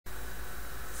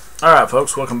Alright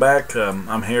folks, welcome back.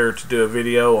 I'm here to do a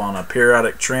video on a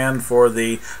periodic trend for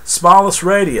the smallest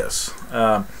radius.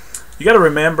 You got to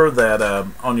remember that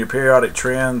on your periodic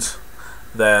trends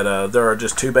that there are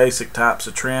just two basic types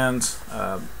of trends.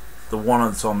 The one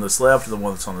that's on this left and the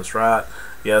one that's on this right.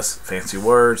 Yes, fancy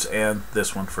words, and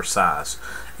this one for size.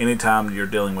 Anytime you're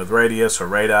dealing with radius or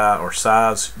radii or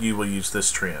size, you will use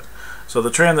this trend. So the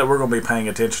trend that we're going to be paying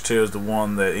attention to is the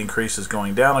one that increases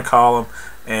going down a column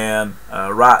and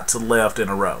right to left in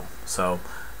a row. So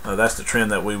that's the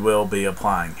trend that we will be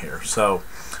applying here. So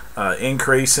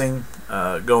increasing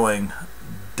going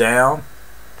down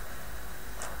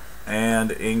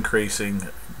and increasing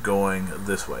going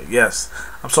this way. Yes,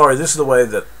 I'm sorry, this is the way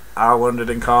that I learned it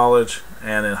in college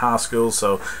and in high school,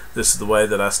 so this is the way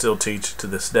that I still teach to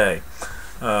this day.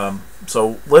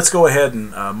 So let's go ahead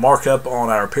and mark up on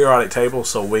our periodic table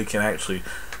so we can actually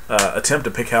attempt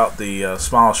to pick out the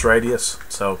smallest radius.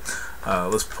 So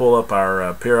let's pull up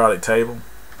our periodic table.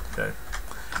 Okay,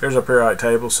 here's our periodic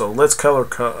table. So let's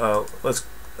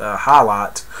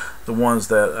highlight the ones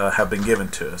that have been given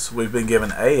to us. We've been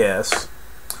given AS.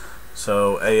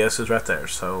 So AS is right there.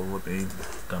 So let me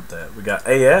dump that. We got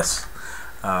AS.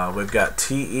 We've got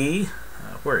TE.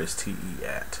 Where is TE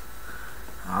at?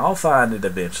 I'll find it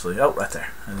eventually. Oh, right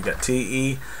there. And we got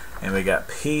TE, and we got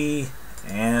P,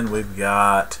 and we've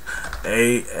got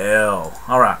AL.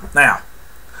 All right. Now,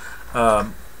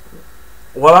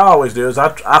 what I always do is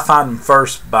I find them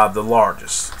first by the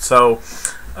largest. So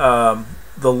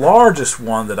the largest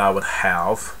one that I would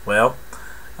have, well,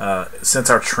 since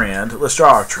our trend, let's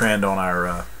draw our trend on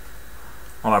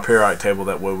our periodic table.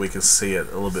 That way we can see it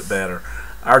a little bit better.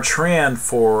 Our trend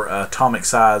for atomic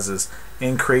size is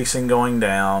increasing going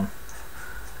down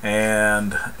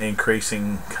and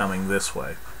increasing coming this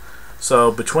way.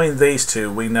 So between these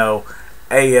two, we know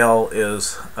AL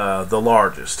is the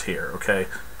largest here, okay,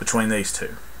 between these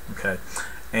two, okay,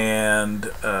 and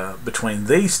between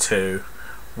these two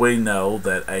we know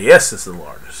that AS is the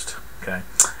largest, okay,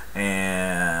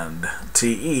 and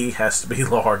TE has to be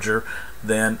larger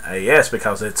than AS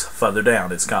because it's further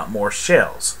down, it's got more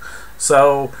shells.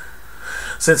 So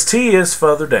since T is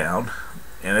further down,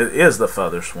 and it is the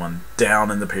furthest one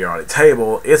down in the periodic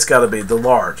table, it's got to be the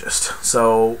largest.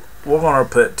 So we're going to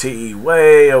put TE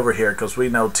way over here because we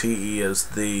know TE is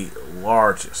the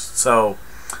largest. So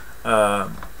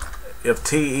if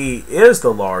TE is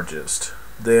the largest,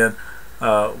 then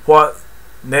what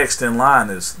next in line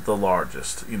is the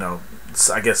largest? You know,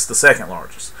 I guess the second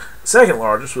largest. The second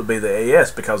largest would be the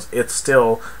AS because it's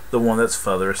still the one that's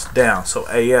furthest down. So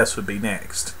AS would be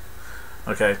next.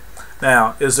 Okay.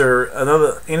 Now, is there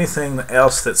anything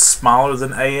else that's smaller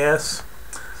than AS?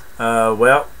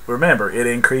 Well, remember, it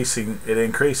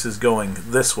increases going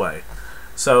this way.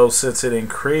 So since it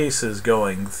increases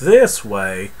going this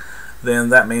way, then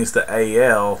that means the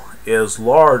AL is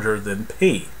larger than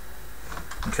P.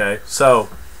 Okay, so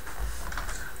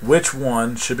which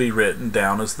one should be written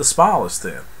down as the smallest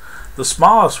then? The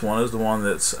smallest one is the one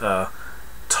that's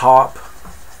top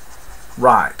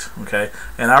right, okay,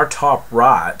 and our top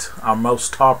right, our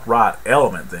most top right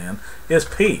element then is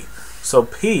P. So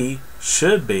P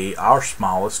should be our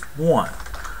smallest one,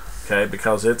 okay,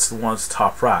 because it's the one that's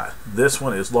top right. This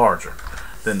one is larger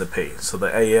than the P, so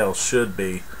the AL should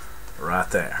be right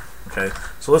there. Okay,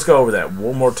 so let's go over that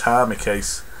one more time in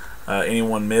case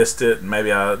anyone missed it and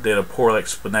maybe I did a poor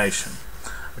explanation.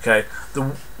 Okay,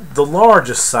 the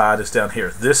largest side is down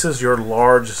here. This is your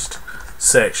largest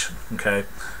section, okay,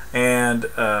 and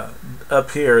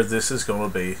up here this is going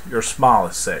to be your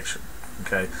smallest section.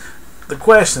 Okay, the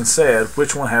question said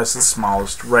which one has the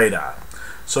smallest radii,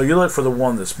 so you look for the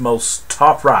one that's most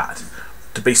top right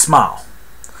to be small,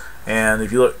 and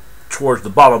if you look towards the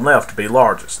bottom left to be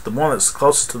largest. The one that's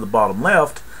closest to the bottom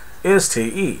left is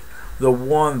TE. The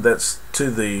one that's to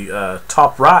the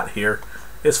top right here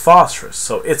is phosphorus,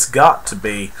 so it's got to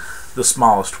be the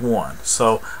smallest one.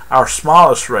 So our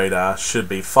smallest radii should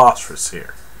be phosphorus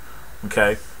here.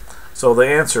 Okay, so the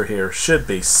answer here should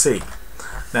be C.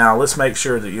 Now let's make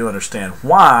sure that you understand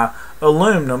why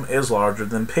aluminum is larger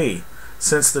than P.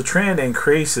 Since the trend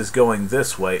increases going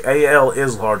this way, AL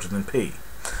is larger than P.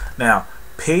 Now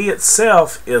P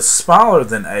itself is smaller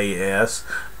than AS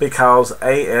because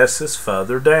AS is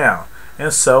further down,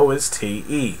 and so is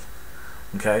TE.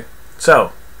 Okay,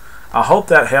 so I hope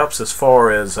that helps as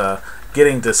far as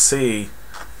getting to see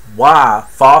why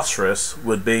phosphorus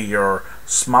would be your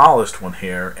smallest one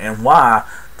here and why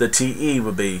the TE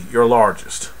would be your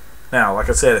largest. Now, like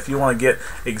I said, if you want to get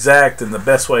exact, then the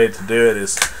best way to do it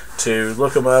is to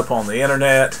look them up on the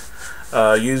internet,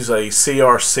 use a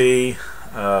CRC,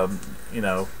 you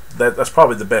know, that's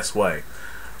probably the best way.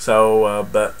 So,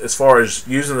 but as far as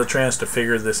using the trends to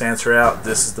figure this answer out,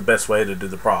 this is the best way to do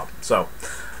the problem. So,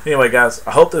 anyway, guys,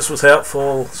 I hope this was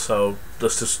helpful. So,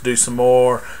 let's just do some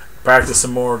more, practice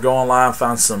some more, go online,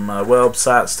 find some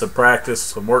websites to practice,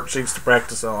 some worksheets to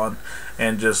practice on,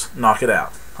 and just knock it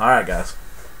out. All right, guys.